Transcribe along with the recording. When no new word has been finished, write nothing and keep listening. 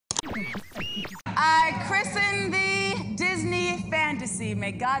I christen thee Disney Fantasy.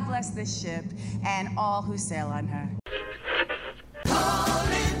 May God bless this ship and all who sail on her.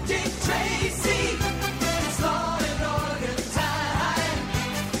 Calling Dick Tracy. It's Law and Order time.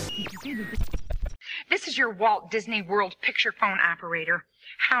 This is your Walt Disney World picture phone operator.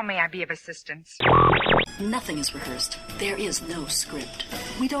 How may I be of assistance? Nothing is rehearsed. There is no script.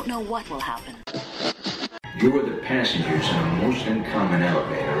 We don't know what will happen. You are the passengers in a most uncommon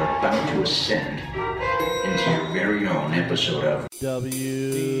elevator about to ascend into your very own episode of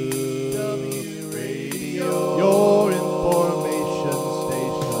WDW Radio, your information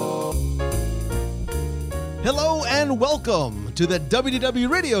station. Hello and welcome to the WDW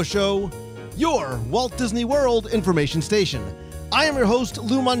Radio Show, your Walt Disney World information station. I am your host,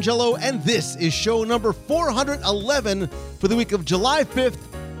 Lou Mangello, and this is show number 411 for the week of July 5th,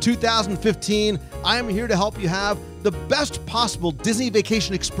 2015. I am here to help you have the best possible Disney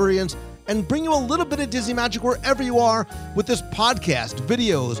vacation experience and bring you a little bit of Disney magic wherever you are with this podcast,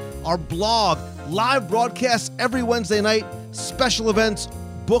 videos, our blog, live broadcasts every Wednesday night, special events,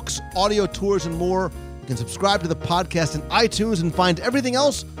 books, audio tours, and more. You can subscribe to the podcast in iTunes and find everything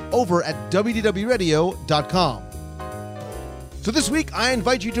else over at WDWRadio.com. So this week, I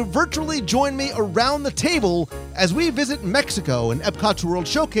invite you to virtually join me around the table as we visit Mexico and Epcot's World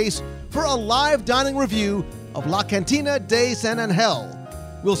Showcase for a live dining review of La Cantina de San Angel.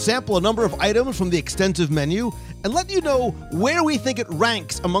 We'll sample a number of items from the extensive menu and let you know where we think it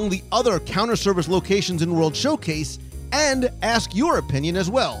ranks among the other counter-service locations in World Showcase and ask your opinion as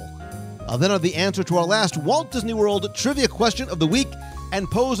well. I'll then have the answer to our last Walt Disney World trivia question of the week and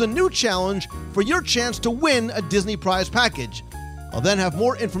pose a new challenge for your chance to win a Disney prize package. I'll then have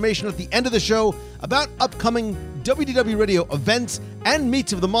more information at the end of the show about upcoming WDW Radio events and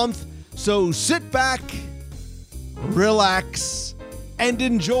meets of the month. So sit back, relax, and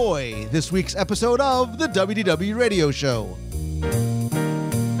enjoy this week's episode of the WDW Radio Show.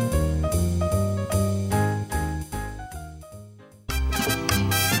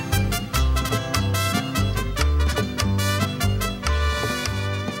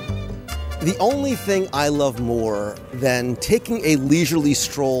 The only thing I love more than taking a leisurely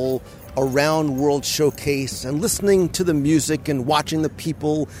stroll around World Showcase and listening to the music and watching the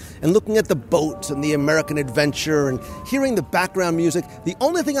people and looking at the boats and the American adventure and hearing the background music, the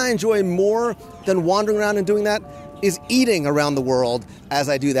only thing I enjoy more than wandering around and doing that is eating around the world as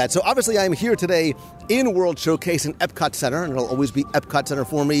I do that. So obviously I'm here today in World Showcase in Epcot Center, and it'll always be Epcot Center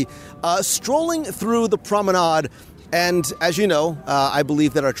for me, strolling through the promenade. And as you know, I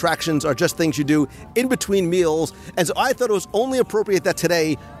believe that our attractions are just things you do in between meals. And so I thought it was only appropriate that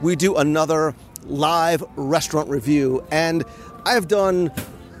today we do another live restaurant review. And I have done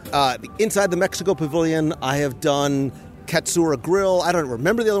inside the Mexico Pavilion. I have done Katsura Grill. I don't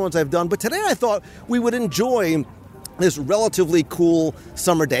remember the other ones I've done. But today I thought we would enjoy this relatively cool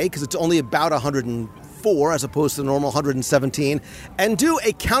summer day because it's only about 104 as opposed to the normal 117. And do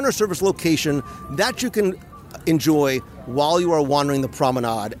a counter service location that you can enjoy while you are wandering the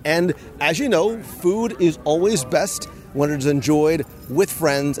promenade. And as you know, food is always best when it is enjoyed with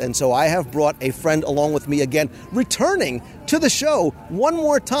friends, and so I have brought a friend along with me again, returning to the show one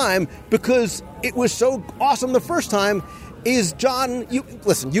more time because it was so awesome the first time, is John. You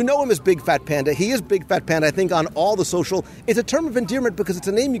know him as Big Fat Panda. He is Big Fat Panda, I think, on all the social. It's a term of endearment because it's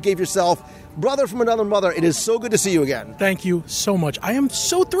a name you gave yourself. Brother from another mother, it is so good to see you again. Thank you so much. I am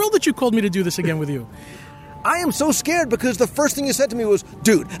so thrilled that you called me to do this again with you. I am so scared because the first thing you said to me was,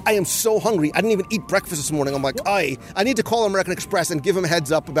 dude, I am so hungry. I didn't even eat breakfast this morning. I'm like, I need to call American Express and give them a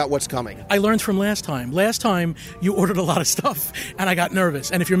heads up about what's coming. I learned from last time. Last time, you ordered a lot of stuff, and I got nervous.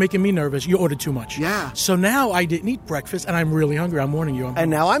 And if you're making me nervous, you ordered too much. Yeah. So now I didn't eat breakfast, and I'm really hungry. I'm warning you.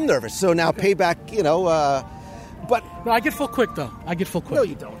 And now I'm nervous. So now payback, but... No, I get full quick, though. No,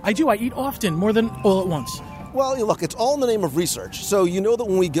 you don't. I do. I eat often, more than all at once. Well, look, it's all in the name of research. So you know that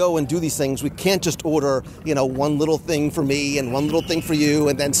when we go and do these things, we can't just order, one little thing for me and one little thing for you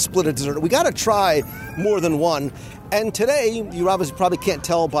and then split a dessert. We got to try more than one. And today, you obviously probably can't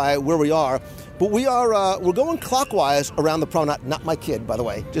tell by where we are, but we're going clockwise around the promenade. Not my kid, by the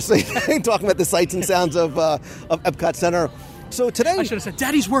way. Just talking about the sights and sounds of Epcot Center. So today, I should have said,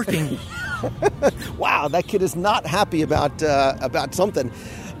 Daddy's working. Wow, that kid is not happy about something.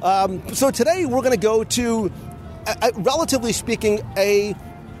 So today we're going to go to, relatively speaking,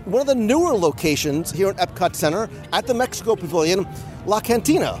 one of the newer locations here at Epcot Center at the Mexico Pavilion, La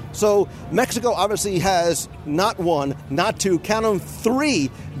Cantina. So Mexico obviously has not one, not two, count them,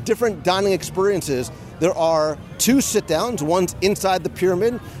 3 different dining experiences. There are 2 sit-downs. One's inside the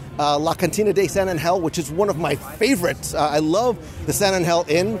pyramid, La Cantina de San Angel, which is one of my favorites. I love the San Angel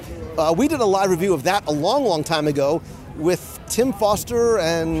Inn. We did a live review of that a long, long time ago with Tim Foster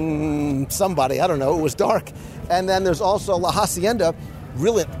and somebody. I don't know. It was dark. And then there's also La Hacienda.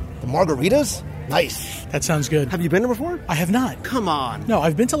 Really, the margaritas? Nice. That sounds good. Have you been there before? I have not. Come on. No,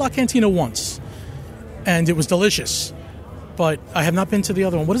 I've been to La Cantina once, and it was delicious. But I have not been to the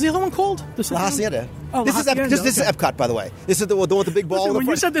other one. What is the other one called? La Hacienda. Oh, this is Epcot, by the way. This is the one with the big ball. Listen, in the when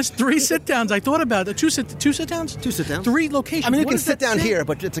front. you said there's 3 sit-downs, I thought about it. Two sit-downs? 2 sit-downs. 3 locations. I mean, you What can does sit that down say? here,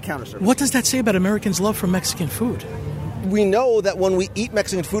 but it's a counter service. What does that say about Americans' love for Mexican food? We know that when we eat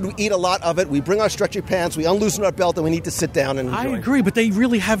Mexican food, we eat a lot of it. We bring our stretchy pants, we unloosen our belt, and we need to sit down and enjoy. I agree, but they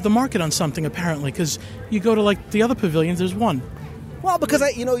really have the market on something, apparently, because you go to, like, the other pavilions, there's one. Well, because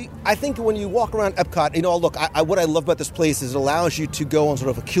I think when you walk around Epcot, look, what I love about this place is it allows you to go on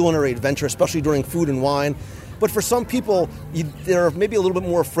sort of a culinary adventure, especially during food and wine. But for some people, they're maybe a little bit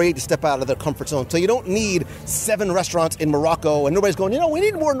more afraid to step out of their comfort zone. So you don't need 7 restaurants in Morocco, and nobody's going, we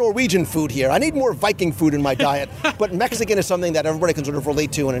need more Norwegian food here. I need more Viking food in my diet. But Mexican is something that everybody can sort of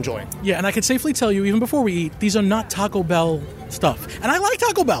relate to and enjoy. Yeah, and I can safely tell you, even before we eat, these are not Taco Bell stuff. And I like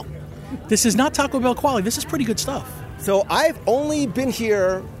Taco Bell. This is not Taco Bell quality. This is pretty good stuff. So I've only been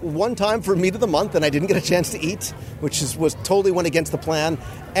here one time for meat of the month, and I didn't get a chance to eat, which was totally went against the plan.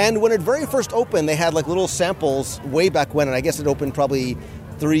 And when it very first opened, they had like little samples way back when, and I guess it opened probably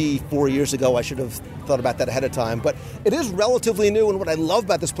 3-4 years ago. I should have thought about that ahead of time. But it is relatively new, and what I love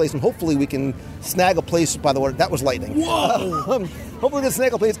about this place, and hopefully we can snag a place by the water. That was lightning. Whoa! Hopefully we can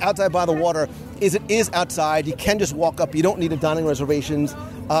snag a place outside by the water. It is outside. You can just walk up. You don't need a dining reservations.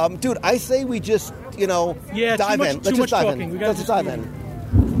 Dude, I say we just, dive in. Let's just dive in. Let's just dive in.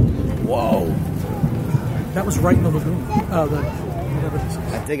 Whoa. That was right in the lagoon. Whatever this is.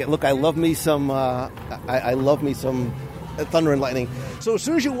 I dig it. Look, I love me some. I love me some thunder and lightning. So as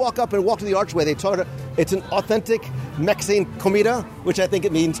soon as you walk up and walk to the archway, they taught it. It's an authentic Mexican comida, which I think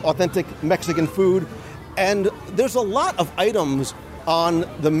it means authentic Mexican food. And there's a lot of items on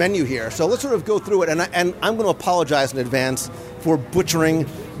the menu here. So let's sort of go through it. And I'm going to apologize in advance for butchering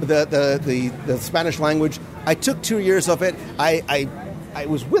the Spanish language. I took 2 years of it. I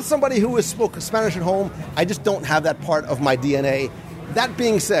was with somebody who spoke Spanish at home. I just don't have that part of my DNA. That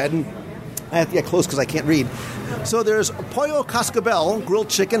being said, I have to get close because I can't read. So there's pollo cascabel, grilled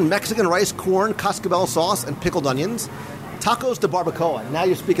chicken, Mexican rice, corn, cascabel sauce, and pickled onions. Tacos de barbacoa. Now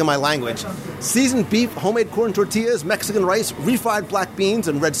you're speaking my language. Seasoned beef, homemade corn tortillas, Mexican rice, refried black beans,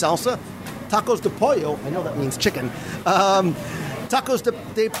 and red salsa. Tacos de pollo. I know that means chicken. Tacos de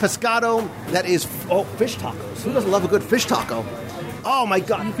pescado. That is fish tacos. Who doesn't love a good fish taco? Oh my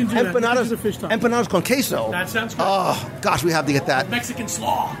God! You can do empanadas, empanadas con queso. That sounds good. Oh gosh, we have to get that. Mexican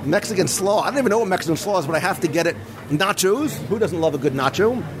slaw. Mexican slaw. I don't even know what Mexican slaw is, but I have to get it. Nachos. Who doesn't love a good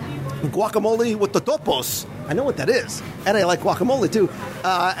nacho? Guacamole with the topos. I know what that is, and I like guacamole too.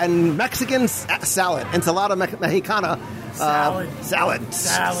 And Mexican salad, ensalada mexicana.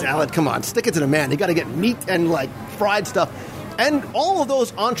 Salad. Come on, stick it to the man. You got to get meat and like fried stuff, and all of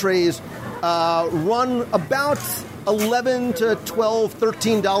those entrees run about $11 to $12,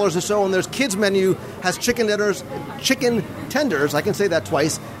 $13 or so, and there's kids menu has chicken tenders, I can say that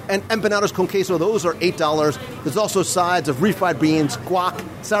twice, and empanadas con queso, those are $8. There's also sides of refried beans, guac,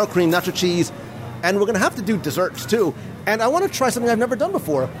 sour cream, nacho cheese, and we're going to have to do desserts too. And I want to try something I've never done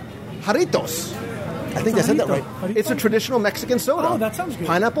before, jarritos. I think I said that right. Jarrito. It's a traditional Mexican soda. Oh, that sounds good.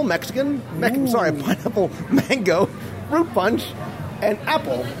 Pineapple pineapple mango, fruit punch, and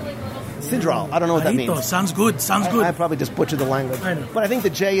apple. Sidral. I don't know what that means. Sounds good. I probably just butchered the language. I know. But I think the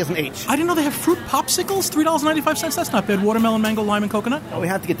J is an H. I didn't know they have fruit popsicles. $3.95. That's not bad. Watermelon, mango, lime, and coconut. Oh, we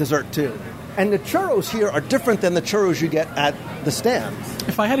have to get dessert, too. And the churros here are different than the churros you get at the stands.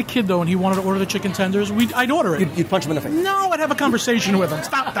 If I had a kid, though, and he wanted to order the chicken tenders, I'd order it. You'd punch him in the face. No, I'd have a conversation with him.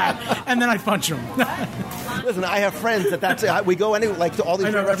 Stop that. And then I'd punch him. Listen, I have friends that's we go to all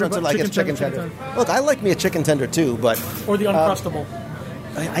these restaurants and it's chicken tender. Look, I like me a chicken tender, too, but... Or the Uncrustable.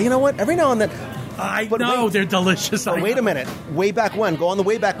 You know what? Every now and then... They're delicious. Wait a minute. Way back when, go on the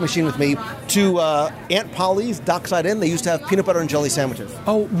Wayback Machine with me to Aunt Polly's Dockside Inn. They used to have peanut butter and jelly sandwiches.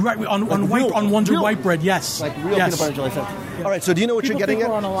 Oh, right. On Wonder white bread, yes. Like real peanut butter and jelly sandwiches. Yeah. All right, so do you know what you're getting at?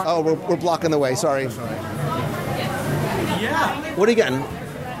 We're blocking the way. Sorry. Yeah. What are you getting?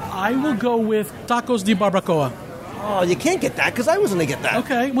 I will go with tacos de barbacoa. Oh, you can't get that because I was going to get that.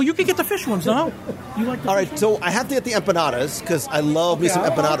 Okay. Well, you can get the fish ones, no? You like the All right, so I have to get the empanadas because I love me some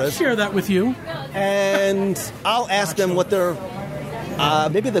empanadas. I'll share that with you. And I'll ask them what their...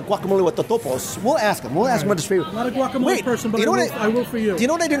 maybe the guacamole with the topos. We'll ask them. We'll ask them what his favorite... I'm not a guacamole person, but I will for you. Do you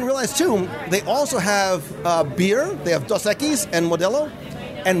know what I didn't realize, too? They also have beer. They have Dos Equis and Modelo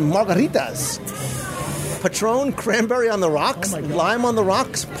and margaritas. Patron cranberry on the rocks, lime on the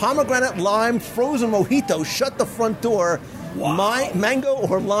rocks, pomegranate lime frozen mojito. Shut the front door. Mango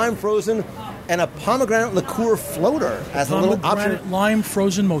or lime frozen, and a pomegranate liqueur floater as a little option. Lime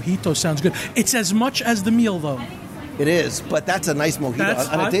frozen mojito sounds good. It's as much as the meal, though. It is, but that's a nice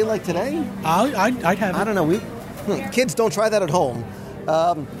mojito. On a day like today? I'd have it. I don't know. Kids, don't try that at home.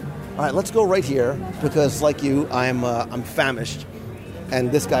 All right, let's go right here, because like you, I'm famished.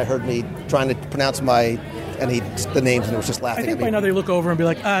 And this guy heard me trying to pronounce the names, and he was just laughing I think at me. by now they look over and be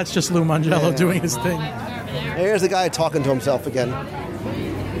like, it's just Lou Mangello doing his thing. Here's the guy talking to himself again. All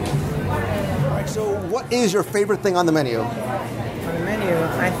right, so what is your favorite thing on the menu? On the menu,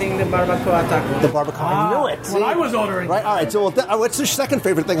 I think the barbacoa taco. The barbacoa. I knew it. What I was ordering. Right. All right. So what's your second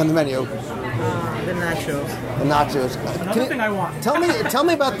favorite thing on the menu? The nachos. The nachos. Another thing I want. Tell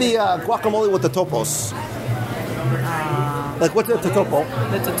me about the guacamole with the topos. Like, what's the totopo?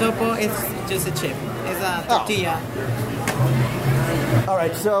 The totopo is just a chip. It's a tortilla. All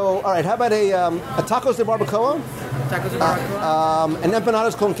right. How about a tacos de barbacoa? Tacos de barbacoa. And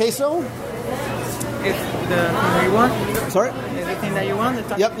empanadas con queso. Is the thing that you want? Sorry? Is the thing that you want?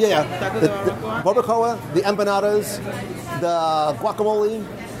 The Yep. Yeah. Tacos The de barbacoa. barbacoa, the empanadas, the guacamole.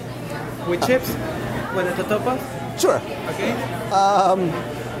 With chips? With the totopo? Sure. Okay.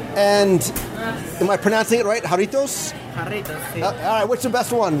 And am I pronouncing it right? Jarritos? Jarritos, sí. All right. What's the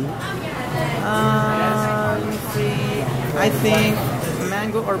best one? Let me see. I think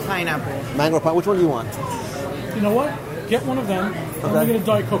mango or pineapple. Mango or pineapple. Which one do you want? You know what? Get one of them. I'm going to get a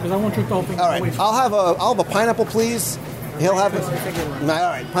Diet Coke because I want to drink the whole thing. All right. I'll have a pineapple, please. He'll have it. That's a good one. All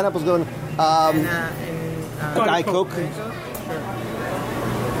right. Pineapple's going. A Diet Coke. Sure.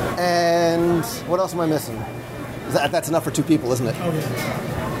 And what else am I missing? That's enough for two people, isn't it? Okay.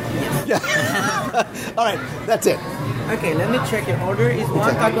 Yeah. All right. That's it. Okay, let me check your order. It's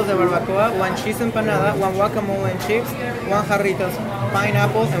one tacos de barbacoa, one cheese empanada, one guacamole and chips, one jarritos,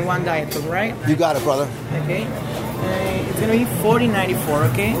 pineapple, and one Diet Coke, right? You got it, brother. Okay. It's going to be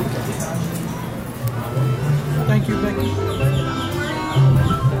 $40.94, okay? Thank you.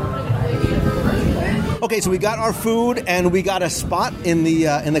 Okay, so we got our food and we got a spot in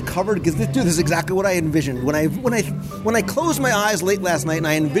the cupboard because this is exactly what I envisioned when I closed my eyes late last night and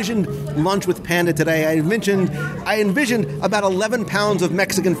I envisioned lunch with Panda today. I envisioned about 11 pounds of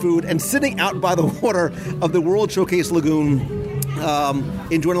Mexican food and sitting out by the water of the World Showcase Lagoon,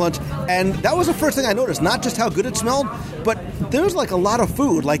 enjoying lunch. And that was the first thing I noticed. Not just how good it smelled, but there was like a lot of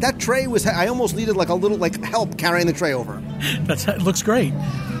food. Like that tray was. I almost needed like a little help carrying the tray over. It looks great.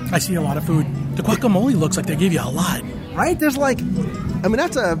 I see a lot of food. The guacamole looks like they gave you a lot. Right? There's that's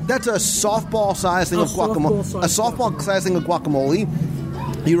a softball size thing of guacamole. A softball size thing of guacamole.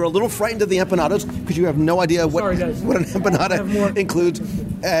 You're a little frightened of the empanadas because you have no idea what an empanada includes.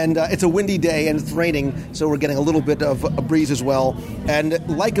 And it's a windy day and it's raining, so we're getting a little bit of a breeze as well. And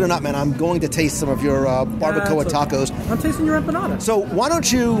like it or not, man, I'm going to taste some of your barbacoa tacos. I'm tasting your empanada. So why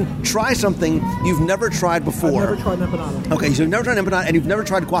don't you try something you've never tried before? I've never tried an empanada. Okay, so you've never tried an empanada and you've never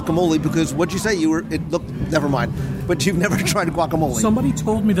tried guacamole because what'd you say? Never mind. But you've never tried guacamole. Somebody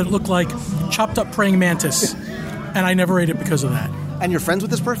told me that it looked like chopped up praying mantis, and I never ate it because of that. And you're friends with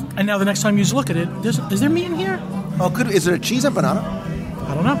this person? And now the next time you look at it, is there meat in here? Oh, is it a cheese empanada?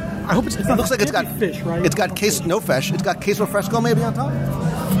 I don't know. I hope it looks like it's got fish, right? It's got no fish. It's got queso fresco maybe on top.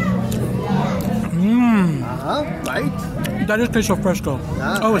 Right. That is queso fresco.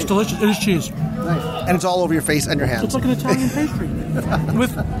 It's delicious. It is cheese. Nice. And it's all over your face and your hands. It's like an Italian pastry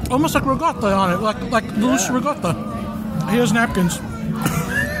with almost like ricotta on it, like loose ricotta. Here's napkins.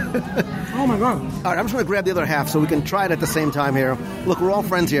 Oh my god! All right, I'm just going to grab the other half so we can try it at the same time here. Look, we're all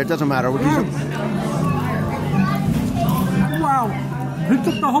friends here. It doesn't matter. Wow! He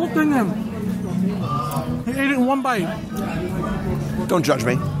took the whole thing in. He ate it in one bite. Don't judge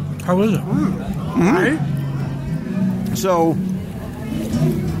me. How is it? Right? So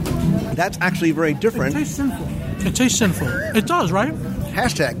that's actually very different. It tastes sinful. It tastes sinful. It does, right?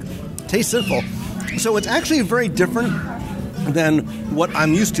 Hashtag tastes sinful. So it's actually very different than what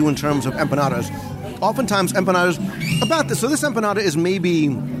I'm used to in terms of empanadas. Oftentimes empanadas about this. So this empanada is maybe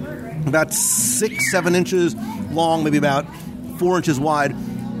about 6-7 inches long, maybe about 4 inches wide.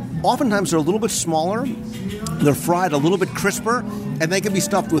 Oftentimes they're a little bit smaller. They're fried a little bit crisper, and they can be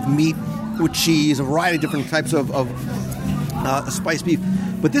stuffed with meat, with cheese, a variety of different types of spiced beef.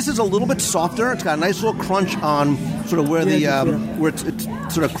 But this is a little bit softer. It's got a nice little crunch on sort of where it's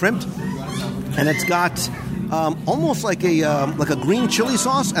sort of crimped, and it's got almost like a green chili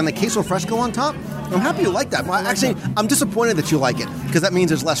sauce and the queso fresco on top. I'm happy you like that. I'm disappointed that you like it because that means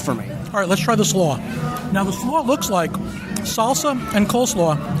there's less for me. All right, let's try the slaw. Now the slaw looks like salsa and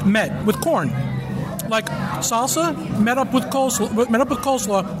coleslaw met with corn. like salsa met up with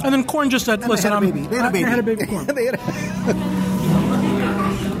coleslaw, and then corn just said, "Listen, They had a baby. They had a baby. I had a baby corn." They had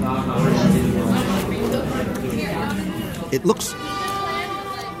It looks.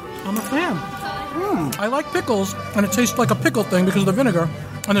 I'm a fan. I like pickles, and it tastes like a pickle thing because of the vinegar,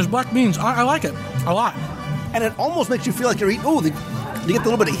 and there's black beans. I like it a lot. And it almost makes you feel like you're eating. Oh, you get a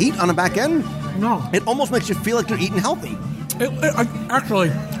little bit of heat on the back end. No. It almost makes you feel like you're eating healthy.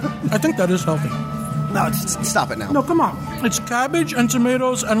 Actually, I think that is healthy. No, stop it now. No, come on. It's cabbage and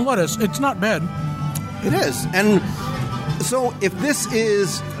tomatoes and lettuce. It's not bad. It is. And so if this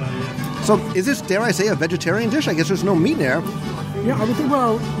is... So is this, dare I say, a vegetarian dish? I guess there's no meat in there. Yeah, I would think,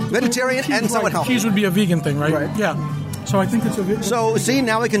 well... Vegetarian and somewhat healthy. Cheese would be a vegan thing, right? Right. Yeah. So I think it's a vegan. So, see,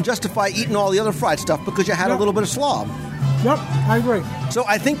 now we can justify eating all the other fried stuff because you had a little bit of slob. Yep, I agree. So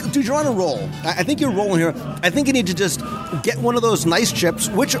I think, dude, you're on a roll. I think you're rolling here. I think you need to just get one of those nice chips,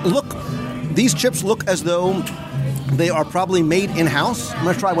 which these chips look as though they are probably made in-house. I'm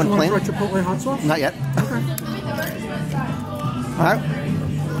going to try one plain. You want to try Chipotle hot sauce? Not yet. Okay. All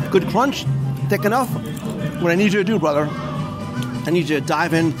right. Good crunch. Thick enough. What I need you to do, brother, I need you to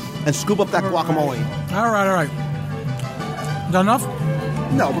dive in and scoop up that guacamole. All right. Is that enough?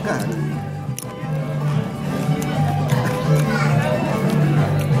 No, but go ahead.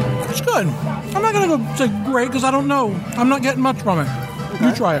 It's good. I'm not going to go say great because I don't know. I'm not getting much from it. Okay.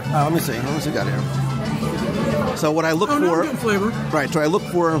 You try it. Let me see. Let me see what I got here. So what I look no, for... I'm getting flavor. Right, so I look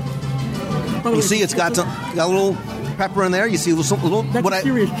for... You see it's got a little pepper in there. You see a little... That's a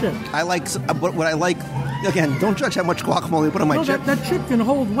serious chip. I like... What I like... Again, don't judge how much guacamole you put on my chip. That chip can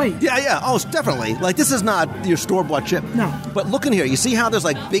hold weight. Yeah. Oh, it's definitely. Like, this is not your store-bought chip. No. But look in here. You see how there's,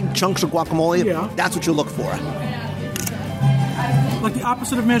 like, big chunks of guacamole? Yeah. That's what you look for. Like the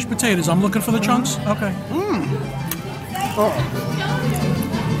opposite of mashed potatoes. I'm looking for the chunks? Okay. Oh.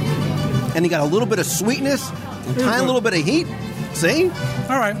 And you got a little bit of sweetness, a tiny little bit of heat. See?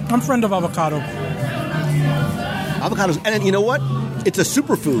 All right. I'm a friend of avocado. Avocados. And then, you know what? It's a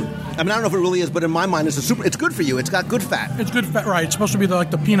superfood. I mean, I don't know if it really is, but in my mind, it's good for you. It's got good fat. It's good fat, right? It's supposed to be the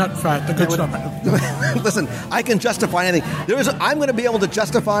peanut fat, the good stuff. Listen, I can justify anything. I'm going to be able to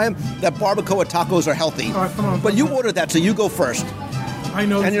justify that barbacoa tacos are healthy. All right, come on. But you ordered that, so you go first. I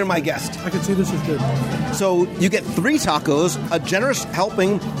know. And you're my guest. I can see this is good. So you get 3 tacos, a generous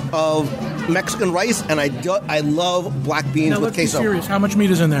helping of Mexican rice, and I love black beans with queso. Be serious. How much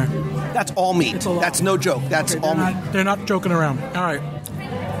meat is in there? That's all meat. It's a lot. That's no joke. That's all meat. They're not joking around. All right.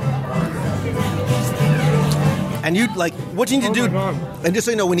 And what you need to do, and just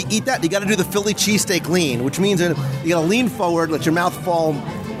so you know, when you eat that, you got to do the Philly cheesesteak lean, which means you got to lean forward, let your mouth fall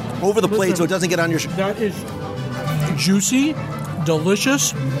over the plate so it doesn't get on your... That is juicy,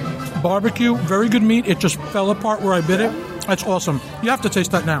 delicious, barbecue, very good meat. It just fell apart where I bit it. That's awesome. You have to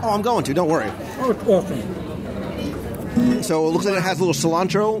taste that now. Oh, I'm going to. Don't worry. Oh, it's awesome. So it looks like it has a little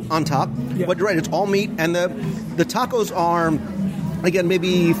cilantro on top. Yeah. But you're right, it's all meat. And the tacos are, again,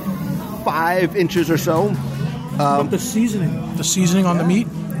 maybe 5 inches or so. But the seasoning on the meat.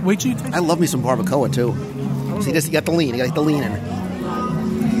 Wait till you taste it. I love me some barbacoa, too. See, you got the lean. You got to get the lean in.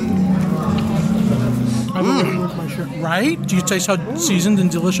 I'm already with my shirt. Right? Do you taste how seasoned and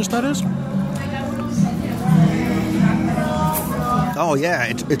delicious that is? Oh, yeah.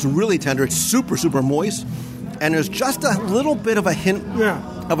 It's really tender. It's super, super moist. And there's just a little bit of a hint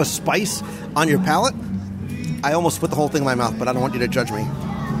of a spice on your palate. I almost put the whole thing in my mouth, but I don't want you to judge me.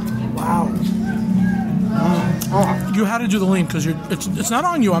 Wow. You had to do the lean because it's not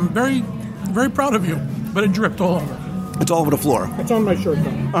on you. I'm very, very proud of you, but it dripped all over. It's all over the floor. It's on my shirt, though.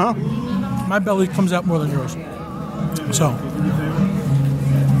 Uh-huh. My belly comes out more than yours. So.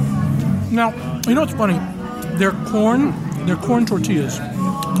 Now, you know what's funny? They're corn tortillas.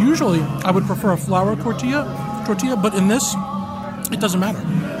 Usually, I would prefer a flour tortilla, but in this, it doesn't matter.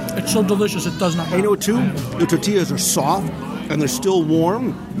 It's so delicious, it does not matter. You know, too, the tortillas are soft, and they're still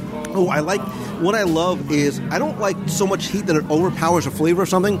warm. Oh, what I love is, I don't like so much heat that it overpowers a flavor or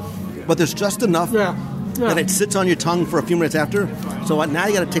something, but there's just enough that it sits on your tongue for a few minutes after. So now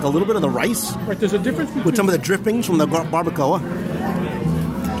you got to take a little bit of the rice. Right, there's a difference between... with some of the drippings from the barbacoa.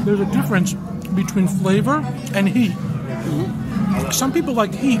 There's a difference between flavor and heat. Mm-hmm. Some people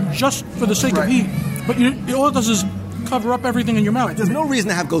like heat just for the sake of heat, but all it does is cover up everything in your mouth. Right, there's no reason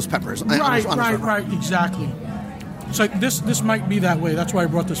to have ghost peppers. Right, exactly. It's like this might be that way. That's why I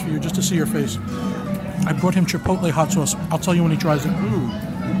brought this for you, just to see your face. I brought him Chipotle hot sauce. I'll tell you when he tries it.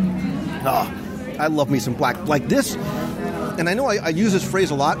 Oh, I love me some black. Like this, and I know I use this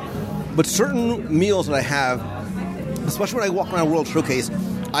phrase a lot, but certain meals that I have, especially when I walk around World Showcase,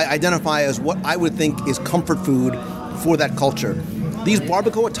 I identify as what I would think is comfort food for that culture. These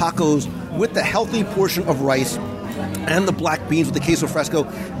barbacoa tacos with the healthy portion of rice and the black beans with the queso fresco,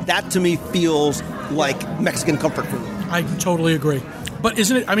 that to me feels like Mexican comfort food. I totally agree. But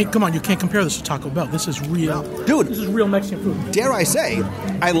isn't it? I mean, come on, you can't compare this to Taco Bell. This is real. Dude. This is real Mexican food. Dare I say,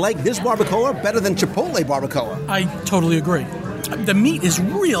 I like this barbacoa better than Chipotle barbacoa. I totally agree. The meat is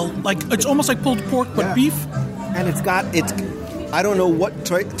real. Like, it's almost like pulled pork, but beef. And I don't know what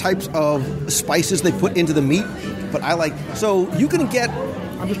types of spices they put into the meat, but I like, so you can get...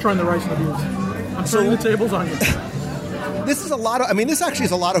 I'm just trying the rice and the beans. I'm turning the tables on you. This actually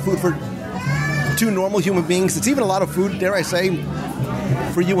is a lot of food for two normal human beings. It's even a lot of food, dare I say,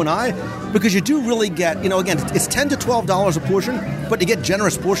 for you and I, because you do really get, again, it's $10 to $12 a portion, but you get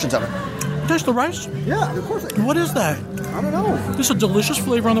generous portions of it. Taste the rice? Yeah, of course. What is that? I don't know. There's a delicious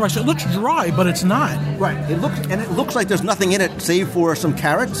flavor on the rice. It looks dry, but it's not. Right. It looks like there's nothing in it save for some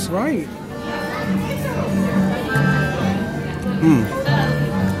carrots. Right.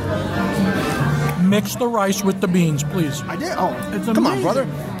 Mix the rice with the beans, please. I did. Oh, come on, brother.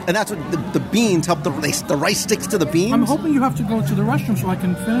 And that's what the beans help the rice sticks to the beans. I'm hoping you have to go to the restroom so I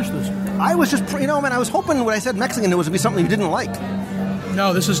can finish this. I was just, I was hoping when I said Mexican, it was going to be something you didn't like.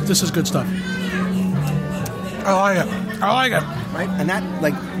 No, this is good stuff. I like it. Right? And that,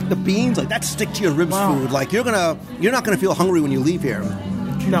 like, the beans, like, that stick to your ribs food. Like, you're not gonna feel hungry when you leave here.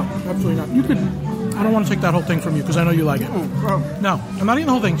 No, absolutely not. You could. I don't want to take that whole thing from you because I know you like it. No, I'm not eating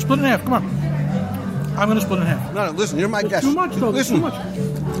the whole thing. Split it in half. Come on. I'm going to split it in half. No, listen, you're my guest. Too much, though. Listen. Too much.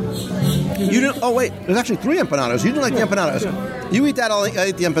 You didn't. Oh wait, there's actually 3 empanadas. You didn't like the empanadas. Yeah. You eat that. I'll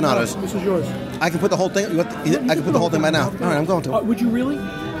eat the empanadas. No, this is yours. I can put the whole thing. I can put the whole thing right now. All right, I'm going to. Would you really?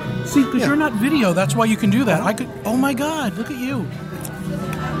 See, because you're not video. That's why you can do that. I could. Oh my God! Look at you.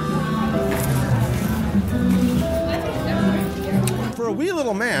 For a wee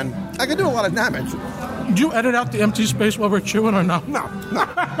little man, I could do a lot of damage. Did you edit out the empty space while we're chewing or no? No.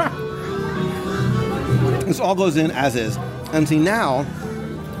 This all goes in as is. And see, now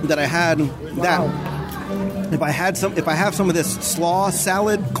that I had that, if I have some of this slaw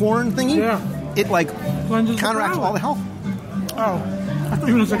salad corn thingy, it like cleanses counteracts all the health. Oh, I thought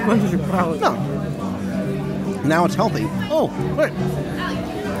you were going to say cleanses your palate. No. Now it's healthy. Oh, wait.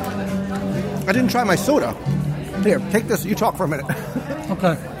 I didn't try my soda. Here, take this. You talk for a minute.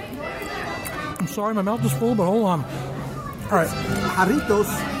 Okay. I'm sorry, my mouth is full, but hold on. All right. Jarritos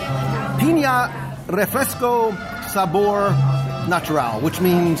Piña Refresco Sabor Natural, which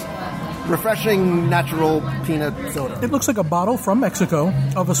means refreshing natural peanut soda. It looks like a bottle from Mexico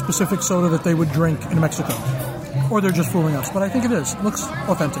of a specific soda that they would drink in Mexico. Or they're just fooling us, but I think it is. It looks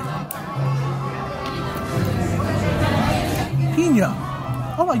authentic. Piña.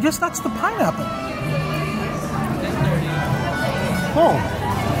 Oh, I guess that's the pineapple. Oh,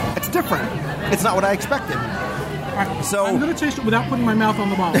 it's different. It's not what I expected. Right, so I'm going to taste it without putting my mouth on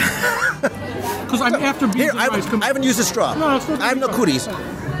the bottle. Because I'm after beans and rice. I haven't used a straw. No, it's I have no cooties.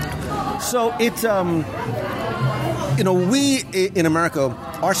 So it's, we in America,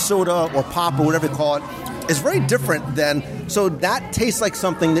 our soda or pop or whatever you call it, is very different than, so that tastes like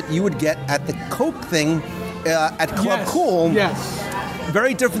something that you would get at the Coke thing at Club Cool. Yes.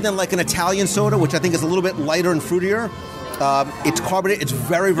 Very different than like an Italian soda, which I think is a little bit lighter and fruitier. It's carbonated. It's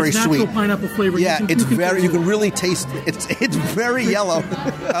very, very it's sweet. Natural pineapple flavor. Yeah, you can really taste it. It's very yellow.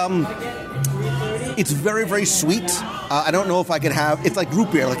 It's very, very sweet. I don't know if I could have. It's like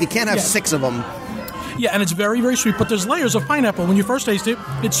root beer. Like you can't have 6 of them. Yeah, and it's very, very sweet. But there's layers of pineapple. When you first taste it,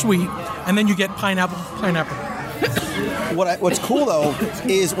 it's sweet, and then you get pineapple. What's cool though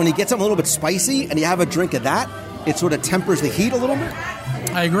is when you get something a little bit spicy and you have a drink of that, it sort of tempers the heat a little bit.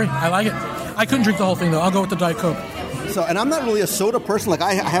 I agree. I like it. I couldn't drink the whole thing though. I'll go with the Diet Coke. So, and I'm not really a soda person. Like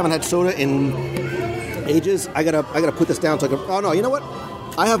I haven't had soda in ages. I gotta put this down. So I can, oh no, you know what?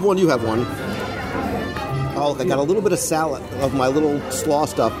 I have one. You have one. Oh, I got a little bit of salad of my little slaw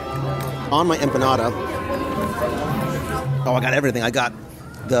stuff on my empanada. Oh, I got everything. I got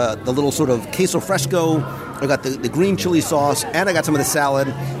the little sort of queso fresco. I got the green chili sauce, and I got some of the salad.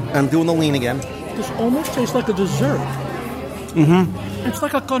 And I'm doing the lean again. This almost tastes like a dessert. Mm-hmm. It's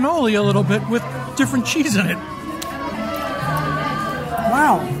like a cannoli a little bit with different cheese in it.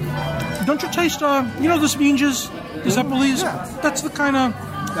 Wow. Don't you taste, the Svinges, the Zeppelis? Yeah. That's the kind of...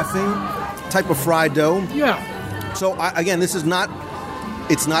 That same type of fried dough. Yeah. So, again, this is not...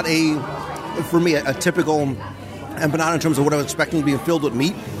 It's not for me, a typical empanada in terms of what I was expecting to be filled with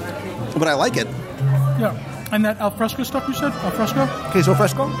meat. But I like it. Yeah. And that alfresco stuff you said? Alfresco? Queso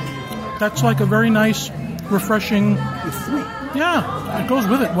fresco? That's like a very nice, refreshing... It's sweet. Yeah. It goes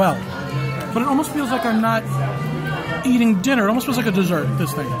with it well. But it almost feels like I'm not... eating dinner. It almost feels like a dessert,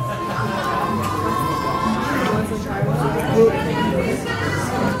 this thing.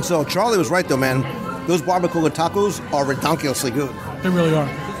 So Charlie was right, though, man. Those barbacoa tacos are ridiculously good. They really are.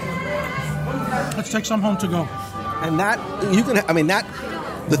 Let's take some home to go. And that, you can, I mean, that,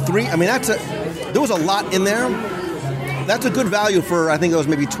 the three, I mean, there was a lot in there. That's a good value for, I think it was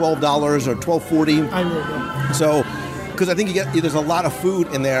maybe $12 or $12.40. I really do. So, because I think there's a lot of food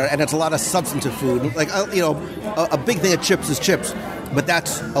in there, and it's a lot of substantive food. Like, a big thing of chips is chips, but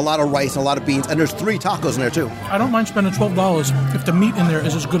that's a lot of rice, a lot of beans, and there's 3 tacos in there, too. I don't mind spending $12 if the meat in there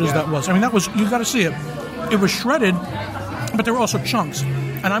is as good as that was. I mean, that was, you got to see it. It was shredded, but there were also chunks.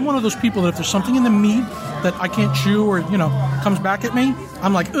 And I'm one of those people that if there's something in the meat that I can't chew or, comes back at me,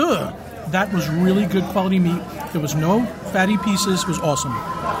 I'm like, ugh. That was really good quality meat. There was no fatty pieces. It was awesome.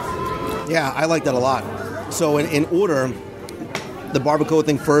 Yeah, I like that a lot. So in order, the barbacoa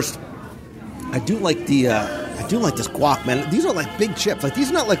thing first. I do like this guac, man. These are like big chips. Like, these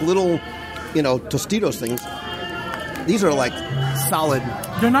are not like little, Tostitos things. These are like solid.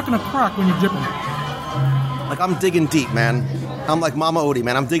 They're not going to crack when you dip them. Like, I'm digging deep, man. I'm like Mama Odie,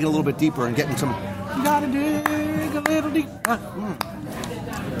 man. I'm digging a little bit deeper and getting some. You gotta dig a little deep. I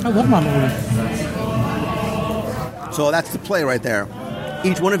love Mama Odie. So that's the play right there.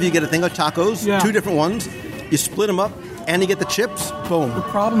 Each one of you get a thing of tacos, 2 different ones. You split them up, and you get the chips. Boom. The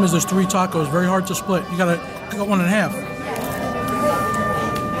problem is there's 3 tacos. Very hard to split. You gotta cut one in half.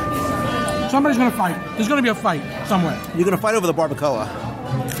 Somebody's gonna fight. There's gonna be a fight somewhere. You're gonna fight over the barbacoa.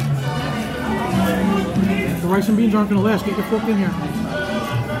 The rice and beans aren't gonna last. Get your fork in here.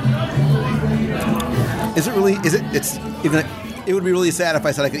 Is it really? It would be really sad if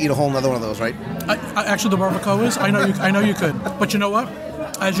I said I could eat a whole another one of those, right? Actually, the barbacoa is. I know you could. But you know what?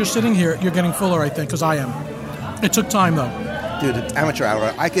 As you're sitting here, you're getting fuller, I think, because I am. It took time, though. Dude, it's amateur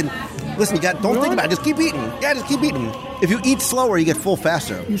hour. I can... Listen, don't think about it. Just keep eating. Yeah, just keep eating. If you eat slower, you get full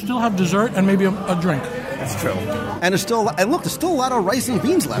faster. You still have dessert and maybe a drink. That's true. And there's still a lot of rice and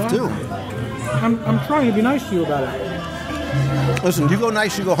beans left, too. I'm trying to be nice to you about it. Listen, you go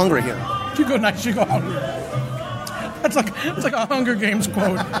nice, you go hungry here. You go nice, you go hungry. It's like a Hunger Games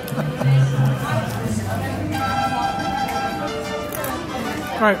quote.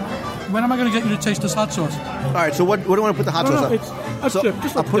 All right, when am I going to get you to taste this hot sauce? All right, so what do you want to put the hot sauce on? It's a chip.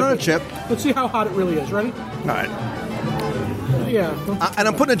 Just I'll put it on a chip. Let's see how hot it really is. Ready? All right. Yeah. And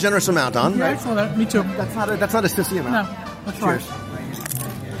I'm putting a generous amount on. Yeah, right? I saw that. Me too. That's not a sissy amount. No, that's right.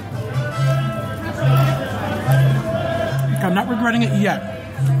 I'm not regretting it yet.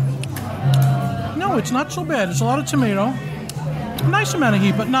 No, it's not so bad. It's a lot of tomato. A nice amount of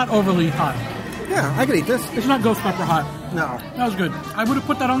heat, but not overly hot. Yeah, I could eat this. It's not ghost pepper hot. No. That was good. I would have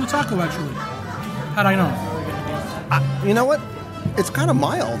put that on the taco, actually, had I known. You know what? It's kind of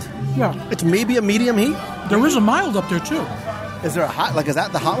mild. Yeah. It's maybe a medium heat. There is a mild up there, too. Is there a hot? Like, is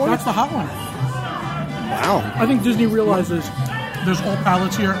that the hot one? That's the hot one. Wow. I think Disney realizes there's all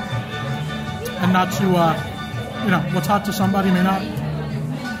palates here, and not to, what's hot to somebody may not.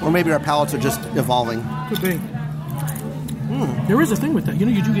 Or maybe our palates are just evolving. Could be. There is a thing with that. You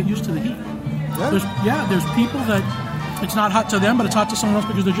do get used to the heat. Yeah. There's people that it's not hot to them, but it's hot to someone else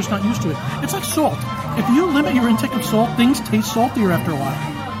because they're just not used to it. It's like salt. If you limit your intake of salt, things taste saltier after a while.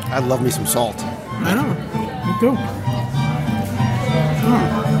 I love me some salt. I know. Me too.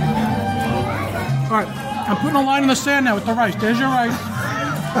 All right. I'm putting a line in the sand now with the rice. There's your rice.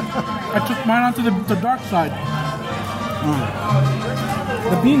 I took mine onto the dark side.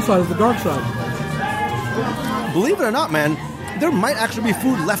 The bean side is the dark side. Believe it or not, man, there might actually be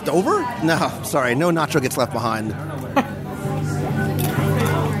food left over. No, sorry, no nacho gets left behind.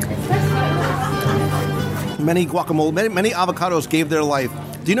 Many guacamole, many avocados gave their life.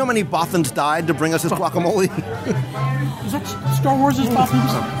 Do you know how many Bothans died to bring us this guacamole? Is that Star Wars'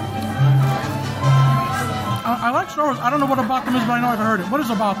 Bothans? I like Star Wars. I don't know what a Botham is, but I know I've heard it. What is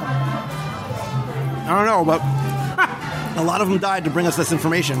a Botham? I don't know, but a lot of them died to bring us this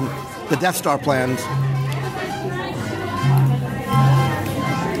information. The Death Star plans.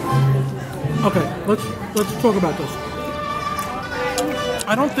 Okay, let's talk about this.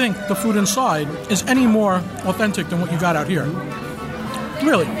 I don't think the food inside is any more authentic than what you got out here.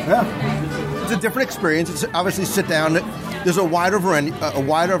 Really? Yeah. It's a different experience. It's obviously sit down. There's a wider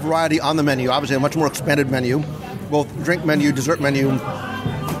variety on the menu. Obviously, a much more expanded menu, both drink menu, dessert menu,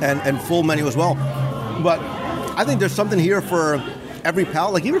 and full menu as well. But I think there's something here for every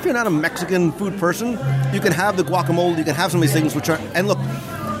palate. Like, even if you're not a Mexican food person, you can have the guacamole. You can have some of these things which are. And look,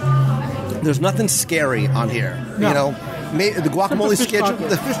 there's nothing scary on here. No. The guacamole sketch.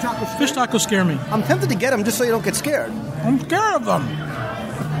 The fish tacos scare me. I'm tempted to get them just so you don't get scared. I'm scared of them.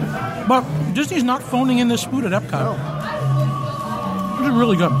 But Disney's not phoning in this food at Epcot. No. It's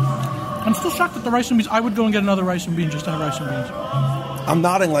really good. I'm still shocked at the rice and beans. I would go and get another rice and beans just on rice and beans. I'm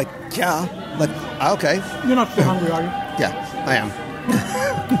nodding like, yeah, like, okay. You're not too hungry, are you? Yeah, I am.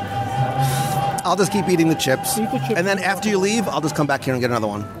 I'll just keep eating the chips. Eat the chips. And then after you leave, I'll just come back here and get another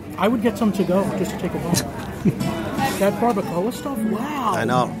one. I would get some to go just to take it home. That barbacoa stuff? Wow. I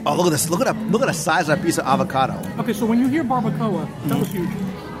know. Oh, look at this. Look at the size of that piece of avocado. Okay, so when you hear barbacoa, that was huge.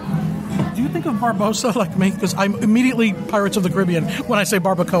 Do you think of Barbosa like me? Because I'm immediately Pirates of the Caribbean when I say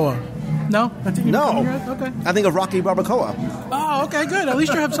barbacoa. No? That didn't even come in your head? Okay. I think of Rocky Barbacoa. Oh, okay, good. At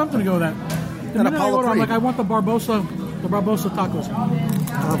least you have something to go with that. And Apollo I'm Creed. like, I want the Barbosa tacos.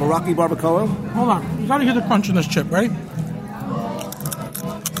 I'll have a Rocky Barbacoa. Hold on. You got to hear the crunch in this chip. Ready?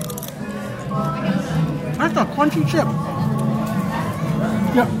 That's a crunchy chip.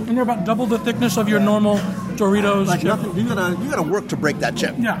 Yeah, and they're about double the thickness of your normal Doritos Like chip. nothing. You gotta work to break that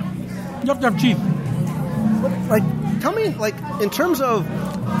chip. Yeah. You have to have teeth. Like, tell me, like, in terms of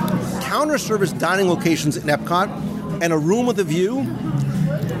counter service dining locations in Epcot and a room with a view,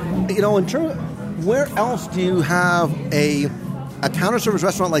 you know, in terms, where else do you have a counter service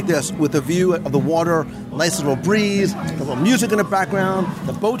restaurant like this with a view of the water, nice little breeze, a little music in the background,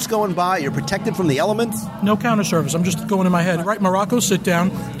 the boat's going by, you're protected from the elements? No counter service. I'm just going in my head. Right, Morocco, sit down.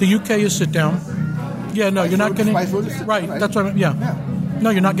 The UK is sit down. Yeah, no, you're not getting... Spice Road is sit down, right, that's what I mean. Yeah. No,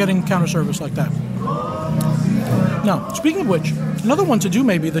 you're not getting counter service like that. No. Speaking of which, another one to do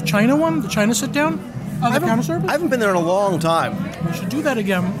maybe, the China one, the China sit down, the counter service. I haven't been there in a long time. We should do that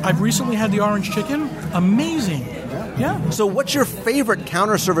again. I've recently had the orange chicken. Amazing. Yeah. So what's your favorite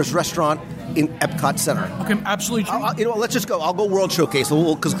counter service restaurant in Epcot Center? Okay, absolutely true. You know what, let's just go. I'll go World Showcase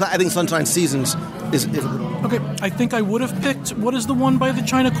because I think Sunshine Seasons is Okay, I think I would have picked, what is the one by the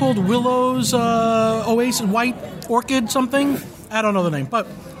China called? Willow's Oasis, White Orchid something? I don't know the name, but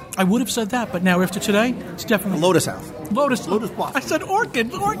I would have said that. But now after today, it's definitely... Lotus House. Lotus Blossom. I said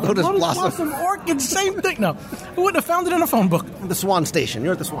orchid. Lotus Blossom. Orchid, same thing. No, I wouldn't have found it in a phone book. The Swan Station.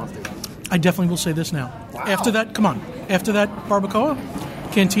 You're at the Swan Station. I definitely will say this now. Wow. After that, come on. After that barbacoa,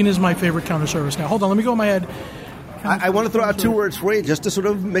 Cantina is my favorite counter service now. Hold on, let me go in my head. I want to throw out two words for you just to sort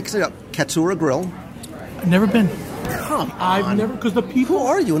of mix it up. Katsura Grill. I've never been. Come on. I've never, because the people... Who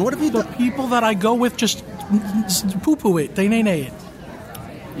are you and what have you the done? people that I go with just poo-poo it. They nay-nay it.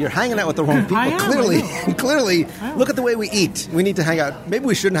 You're hanging out with the wrong people. I am, Clearly, I am. look at the way we eat. We need to hang out. Maybe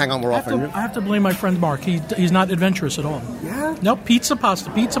we shouldn't hang out more often. I have to blame my friend Mark. He's not adventurous at all. Yeah? Nope, pizza pasta.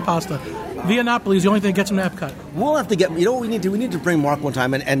 Via Napoli is the only thing that gets him to Epcot. We'll have to get... You know what we need to? We need to bring Mark one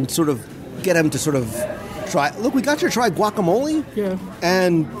time and sort of get him to sort of try... Look, we got you to try guacamole. Yeah.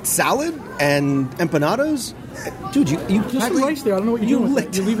 And salad and empanadas. Dude, you There's some rice there. I don't know what you're doing with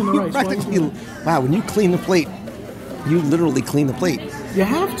it. You're leaving the rice. Why are you doing that? Wow, when you clean the plate, you literally clean the plate. You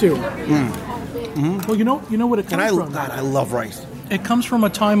have to. Mm-hmm. Well, you know what it comes from. God, I love rice. It comes from a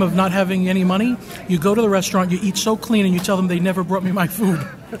time of not having any money. You go to the restaurant, you eat so clean, and you tell them they never brought me my food.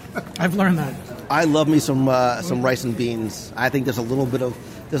 I've learned that. I love me some rice and beans. I think there's a little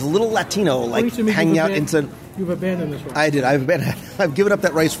Latino like hanging out inside. You've abandoned this one. I did. I've given up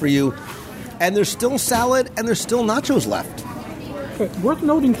that rice for you. And there's still salad and there's still nachos left. Okay, worth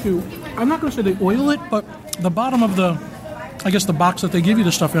noting too. I'm not going to say they oil it, but the bottom of the box that they give you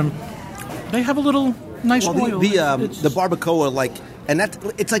the stuff in, they have a little nice oil. The barbacoa,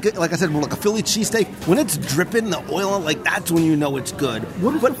 it's like I said, like a Philly cheesesteak. When it's dripping the oil, like that's when you know it's good.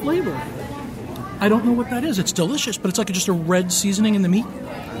 What is the flavor? I don't know what that is. It's delicious, but it's like just a red seasoning in the meat.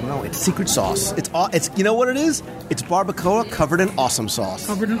 I don't know. It's secret sauce. It's you know what it is? It's barbacoa covered in awesome sauce.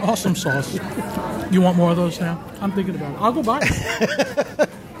 Covered in awesome sauce. You want more of those now? I'm thinking about it. I'll go buy it.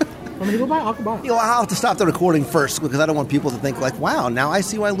 Want me to go buy it? I'll go buy it. You know, I'll have to stop the recording first because I don't want people to think like, wow, now I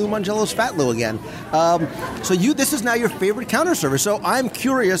see why Lou Mangello's Fat Lou again. So this is now your favorite counter service. So I'm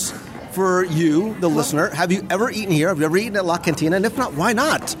curious for you, the listener, have you ever eaten here? Have you ever eaten at La Cantina? And if not, why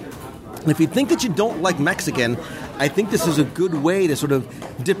not? And if you think that you don't like Mexican, I think this is a good way to sort of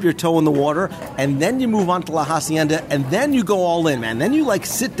dip your toe in the water, and then you move on to La Hacienda, and then you go all in, man. Then you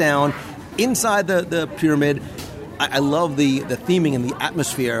sit down inside the pyramid. I love the theming and the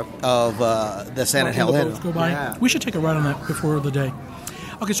atmosphere of the San Angel. Go by. Yeah. We should take a ride on that before the day.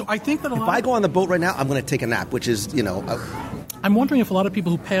 Okay, so I think that if I go on the boat right now, I'm going to take a nap, which is, I'm wondering if a lot of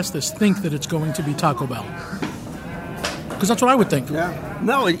people who pass this think that it's going to be Taco Bell. Because that's what I would think. Yeah.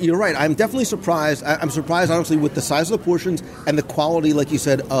 No, you're right. I'm definitely surprised. I'm surprised, honestly, with the size of the portions and the quality, like you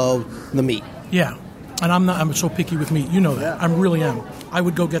said, of the meat. Yeah. And I'm so picky with meat. You know that. Yeah. I really am. I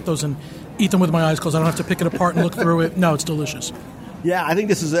would go get those and eat them with my eyes closed. I don't have to pick it apart and look through it. No, it's delicious. Yeah, I think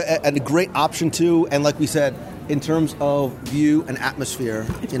this is a great option, too. And like we said, in terms of view and atmosphere.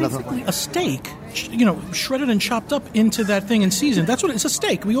 It's basically a steak, shredded and chopped up into that thing and seasoned. That's what it's a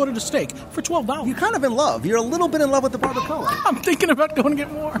steak. We ordered a steak for $12. You're kind of in love. You're a little bit in love with the barbacoa. I'm thinking about going to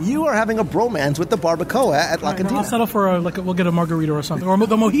get more. You are having a bromance with the barbacoa at La Cantina. I'll settle for we'll get a margarita or something, or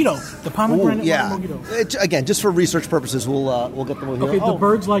the mojito, the pomegranate mojito. Again, just for research purposes, we'll get the mojito. Okay, the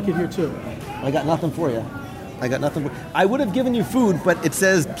birds like it here too. I got nothing for you. I would have given you food, but it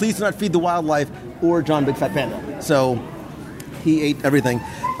says, please do not feed the wildlife or John Big Fat Panda. So he ate everything.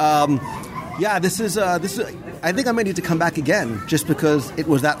 This is. I think I may need to come back again just because it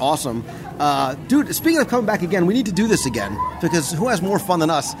was that awesome. Dude, speaking of coming back again, we need to do this again because who has more fun than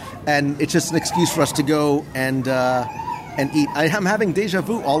us? And it's just an excuse for us to go and eat. I'm having deja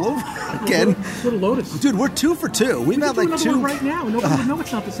vu all over again. Little Lotus. Dude, we're 2 for 2. We've had like 2 right now. Nobody would know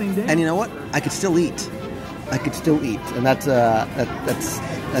it's not the same day. And you know what? I could still eat. And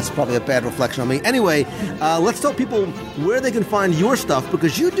that's probably a bad reflection on me. Anyway, let's tell people where they can find your stuff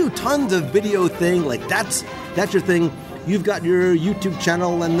because you do tons of video thing. Like that's your thing. You've got your YouTube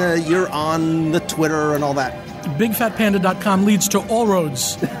channel and you're on the Twitter and all that. BigFatPanda.com leads to all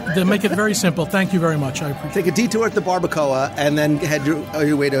roads. They make it very simple. Thank you very much. I appreciate it. Take a detour at the barbacoa and then head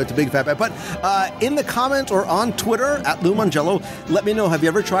your way to Big Fat Panda. But in the comments or on Twitter at Lou Mangello, let me know, have you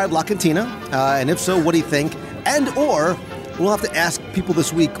ever tried La Cantina? And if so, what do you think? Or we'll have to ask people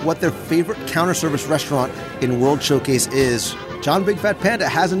this week what their favorite counter service restaurant in World Showcase is. John Big Fat Panda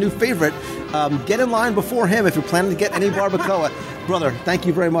has a new favorite. Get in line before him if you're planning to get any barbacoa. Brother, thank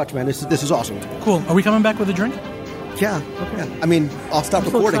you very much, man. This is awesome. Cool. Are we coming back with a drink? Yeah. Okay. Yeah. I mean, I'll stop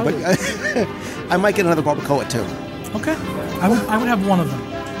recording, but I might get another barbacoa too. Okay. I would have one of them.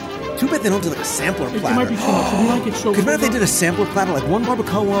 Too bad they don't do like a sampler platter. It might be too much. We like it so. Because what if they did a sampler platter, like one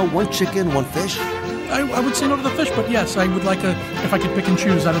barbacoa, one chicken, one fish? I would say no to the fish, but yes, I would like if I could pick and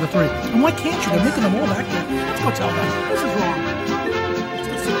choose out of the 3. And why can't you? They're making them all back there. Let's go tell them. This is wrong.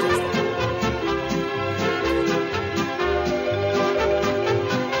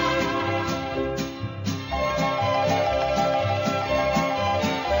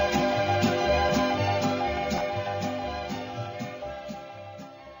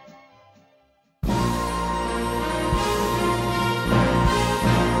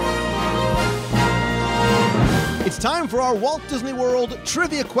 It's time for our Walt Disney World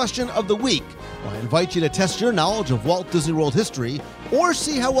Trivia Question of the Week. I invite you to test your knowledge of Walt Disney World history or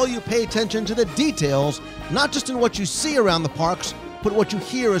see how well you pay attention to the details, not just in what you see around the parks, but what you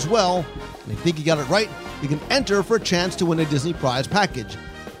hear as well. And if you think you got it right, you can enter for a chance to win a Disney Prize package.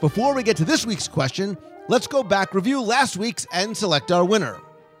 Before we get to this week's question, let's go back, review last week's, and select our winner.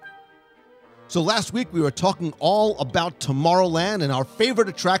 So last week we were talking all about Tomorrowland, and our favorite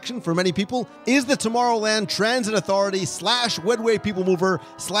attraction for many people is the Tomorrowland Transit Authority / Wedway People Mover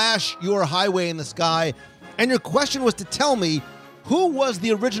 / Your Highway in the Sky. And your question was to tell me who was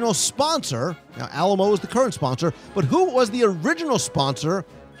the original sponsor. Now Alamo is the current sponsor, but who was the original sponsor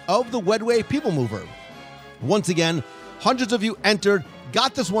of the Wedway People Mover? Once again, hundreds of you entered,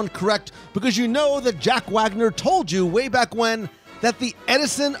 got this one correct because you know that Jack Wagner told you way back when that the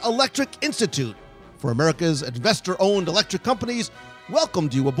Edison Electric Institute for America's investor-owned electric companies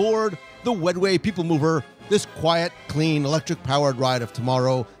welcomed you aboard the Wedway People Mover, this quiet, clean, electric-powered ride of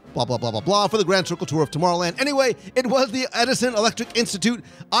tomorrow, blah, blah, blah, blah, blah, for the Grand Circle Tour of Tomorrowland. Anyway, it was the Edison Electric Institute.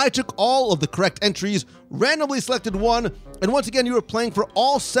 I took all of the correct entries, randomly selected one, and once again, you were playing for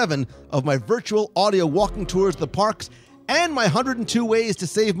all 7 of my virtual audio walking tours of the parks and my 102 Ways to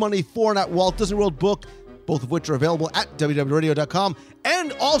Save Money for and at Walt Disney World book, both of which are available at WDWRadio.com,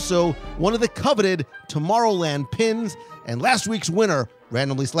 and also one of the coveted Tomorrowland pins. And last week's winner,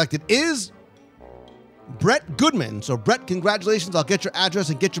 randomly selected, is Brett Goodman. So Brett, congratulations. I'll get your address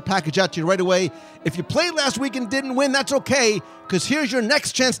and get your package out to you right away. If you played last week and didn't win, that's okay, because here's your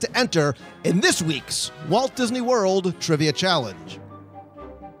next chance to enter in this week's Walt Disney World Trivia Challenge.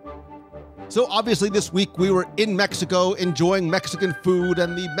 So obviously this week we were in Mexico enjoying Mexican food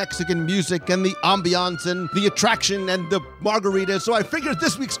and the Mexican music and the ambiance and the attraction and the margaritas. So I figured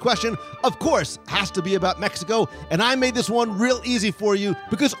this week's question, of course, has to be about Mexico. And I made this one real easy for you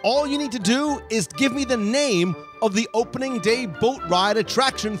because all you need to do is give me the name of the opening day boat ride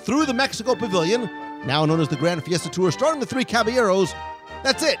attraction through the Mexico Pavilion, now known as the Grand Fiesta Tour, starting the 3 Caballeros.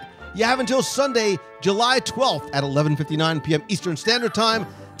 That's it. You have until Sunday, July 12th at 11:59 p.m. Eastern Standard Time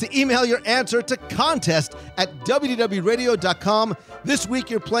to email your answer to contest@WDWRadio.com. This week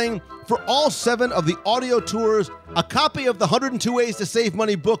you're playing for all 7 of the audio tours, a copy of the 102 Ways to Save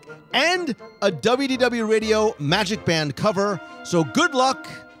Money book, and a WDW Radio Magic Band cover. So good luck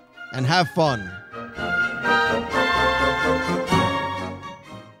and have fun.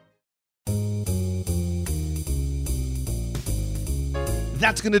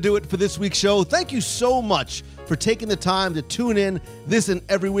 that's going to do it for this week's show. Thank you so much for taking the time to tune in this and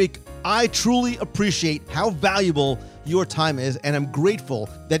every week. I truly appreciate how valuable your time is, and I'm grateful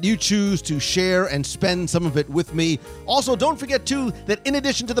that you choose to share and spend some of it with me. Also, don't forget, too, that in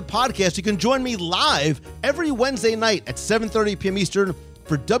addition to the podcast, you can join me live every Wednesday night at 7:30 p.m. Eastern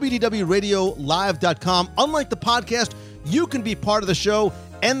for WDWRadioLive.com. Unlike the podcast, you can be part of the show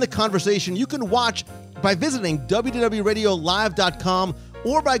and the conversation. You can watch by visiting WDWRadioLive.com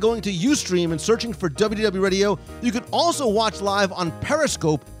or by going to Ustream and searching for WDW Radio. You can also watch live on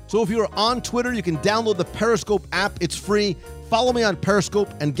Periscope. So if you're on Twitter, you can download the Periscope app. It's free. Follow me on Periscope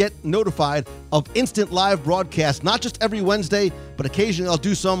and get notified of instant live broadcasts, not just every Wednesday, but occasionally I'll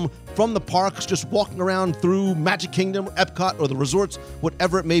do some from the parks, just walking around through Magic Kingdom, Epcot, or the resorts,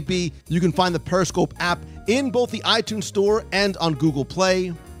 whatever it may be. You can find the Periscope app in both the iTunes Store and on Google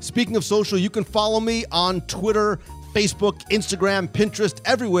Play. Speaking of social, you can follow me on Twitter, Facebook, Instagram, Pinterest,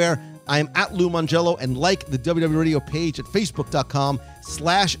 everywhere. I am at Lou Mongello, and like the WW Radio page at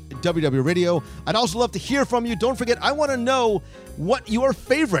facebook.com/WW Radio. I'd also love to hear from you. Don't forget, I want to know what your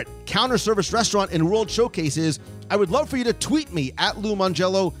favorite counter service restaurant in World Showcase is. I would love for you to tweet me at Lou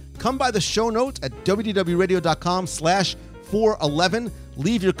Mongello. Come by the show notes at WDWRadio.com/411.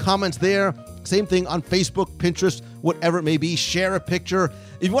 Leave your comments there. Same thing on Facebook, Pinterest, whatever it may be. Share a picture.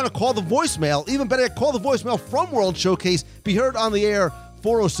 If you want to call the voicemail, even better, call the voicemail from World Showcase. Be heard on the air,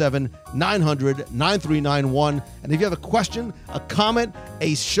 407-900-9391. And if you have a question, a comment,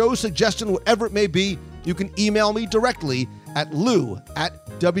 a show suggestion, whatever it may be, you can email me directly at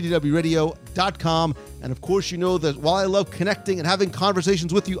lou@WDWRadio.com. And of course, you know that while I love connecting and having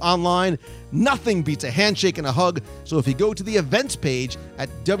conversations with you online, nothing beats a handshake and a hug. So if you go to the events page at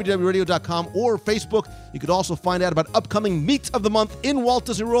WDWRadio.com or Facebook, you could also find out about upcoming meets of the month in Walt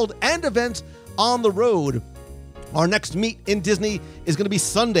Disney World and events on the road. Our next meet in Disney is going to be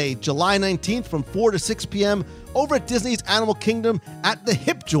Sunday, July 19th from 4 to 6 p.m. over at Disney's Animal Kingdom at the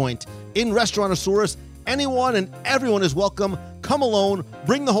Hip Joint in Restaurantosaurus. Anyone and everyone is welcome. Come alone,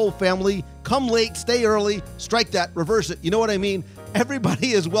 bring the whole family, come late, stay early, strike that, reverse it. You know what I mean?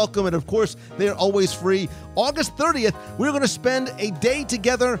 Everybody is welcome, and of course, they are always free. August 30th, we're going to spend a day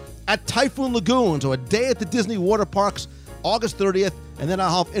together at Typhoon Lagoon, so a day at the Disney water parks, August 30th, and then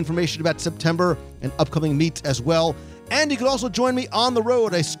I'll have information about September and upcoming meets as well. And you can also join me on the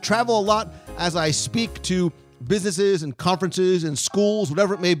road. I travel a lot as I speak to businesses and conferences and schools,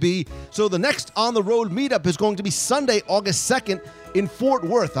 whatever it may be. So the next on-the-road meetup is going to be Sunday, August 2nd in Fort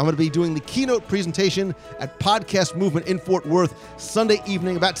Worth. I'm going to be doing the keynote presentation at Podcast Movement in Fort Worth Sunday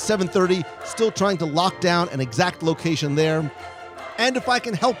evening about 7:30. Still trying to lock down an exact location there. And if I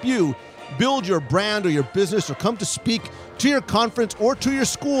can help you build your brand or your business or come to speak to your conference or to your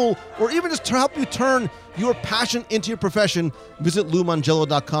school or even just to help you turn your passion into your profession, visit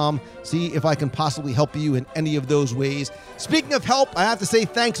LouMongello.com. See if I can possibly help you in any of those ways. Speaking of help, I have to say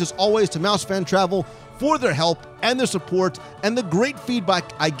thanks as always to Mouse Fan Travel for their help and their support and the great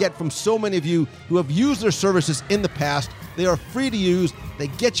feedback I get from so many of you who have used their services in the past. They are free to use. They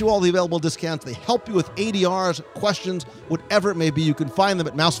get you all the available discounts. They help you with ADRs, questions, whatever it may be. You can find them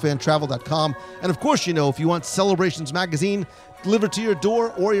at mousefantravel.com. And of course, you know, if you want Celebrations Magazine delivered to your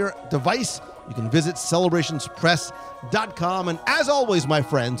door or your device, you can visit celebrationspress.com. And as always, my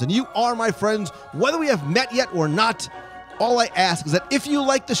friends, and you are my friends, whether we have met yet or not, all I ask is that if you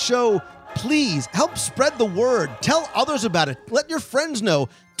like the show, please help spread the word. Tell others about it. Let your friends know.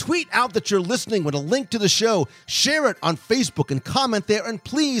 Tweet out that you're listening with a link to the show. Share it on Facebook and comment there. And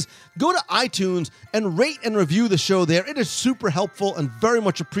please go to iTunes and rate and review the show there. It is super helpful and very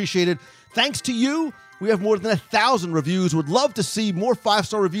much appreciated. Thanks to you, we have more than 1,000 reviews. Would love to see more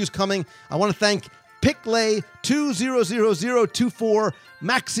 5-star reviews coming. I want to thank Picklay200024,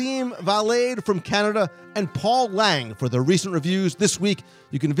 Maxime Valade from Canada, and Paul Lang for their recent reviews this week.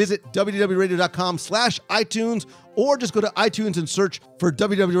 You can visit www.radio.com/iTunes or just go to iTunes and search for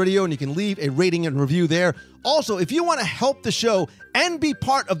WW Radio and you can leave a rating and review there. Also, if you want to help the show and be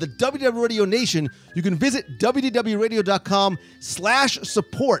part of the WW Radio Nation, you can visit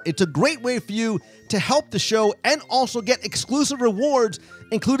www.radio.com/support. It's a great way for you to help the show and also get exclusive rewards,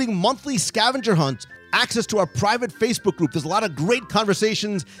 including monthly scavenger hunts, access to our private Facebook group. There's a lot of great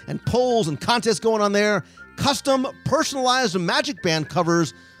conversations and polls and contests going on there. Custom personalized Magic Band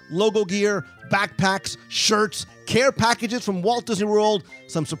covers, logo gear, backpacks, shirts, care packages from Walt Disney World,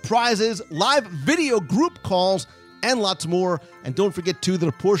 some surprises, live video group calls, and lots more. And don't forget, too, that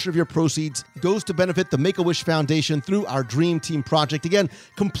a portion of your proceeds goes to benefit the Make-A-Wish Foundation through our Dream Team project. Again,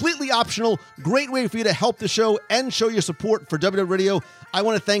 completely optional. Great way for you to help the show and show your support for WW Radio. I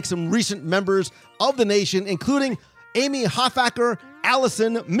want to thank some recent members of the nation, including Amy Hoffacker,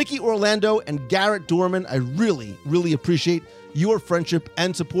 Allison, Mickey Orlando, and Garrett Dorman, I really, really appreciate your friendship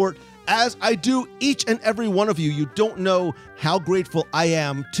and support, as I do each and every one of you. You don't know how grateful I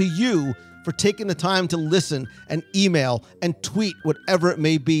am to you for taking the time to listen and email and tweet, whatever it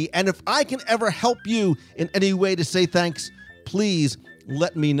may be. And if I can ever help you in any way to say thanks, please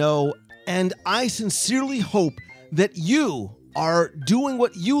let me know. And I sincerely hope that you are doing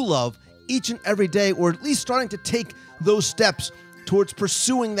what you love each and every day, or at least starting to take those steps towards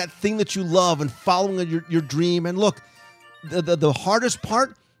pursuing that thing that you love and following your dream. And look, the hardest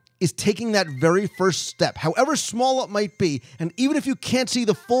part is taking that very first step, however small it might be. And even if you can't see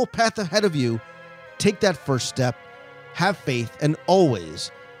the full path ahead of you, take that first step, have faith, and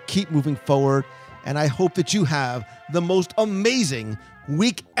always keep moving forward. And I hope that you have the most amazing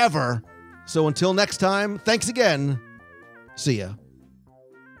week ever. So until next time, thanks again. See ya.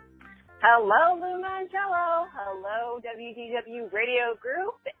 Hello, Luma and Jello. Hello, WDW Radio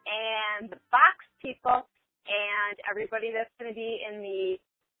Group and the Fox people and everybody that's going to be in the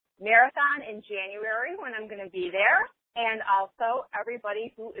marathon in January when I'm going to be there, and also everybody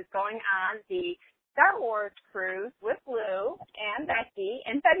who is going on the Star Wars cruise with Lou and Becky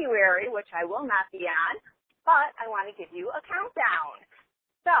in February, which I will not be on, but I want to give you a countdown.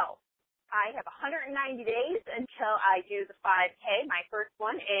 So I have 190 days until I do the 5K, my first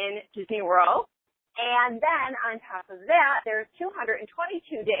one in Disney World, and then on top of that, there's 222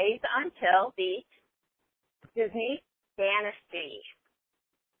 days until the Disney Fantasy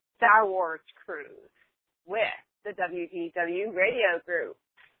Star Wars cruise with the WDW Radio Group.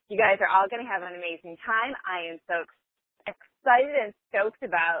 You guys are all going to have an amazing time. I am so excited and stoked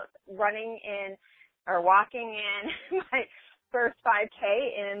about running in or walking in my first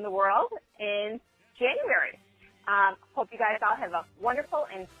 5K in the world in January. Hope you guys all have a wonderful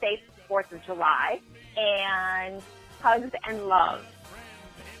and safe 4th of July, and hugs and love.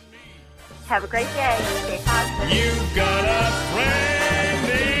 Have a great day. Stay positive. You've got a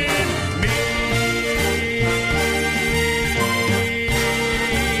friend in me.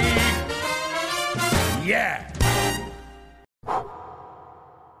 Yeah.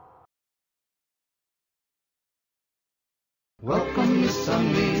 Welcome mis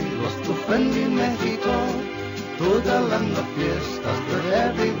amigos, tu friendly Mexico, to the land of fiestas where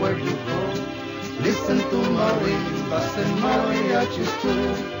everywhere you go. Listen to marimbas and mariachis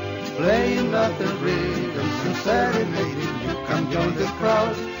too, playing Latin rhythms and serenading. You can join the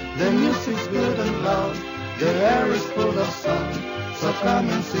crowd, the music's good and loud, the air is full of sun, so come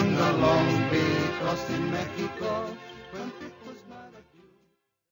and sing along, because in Mexico, when people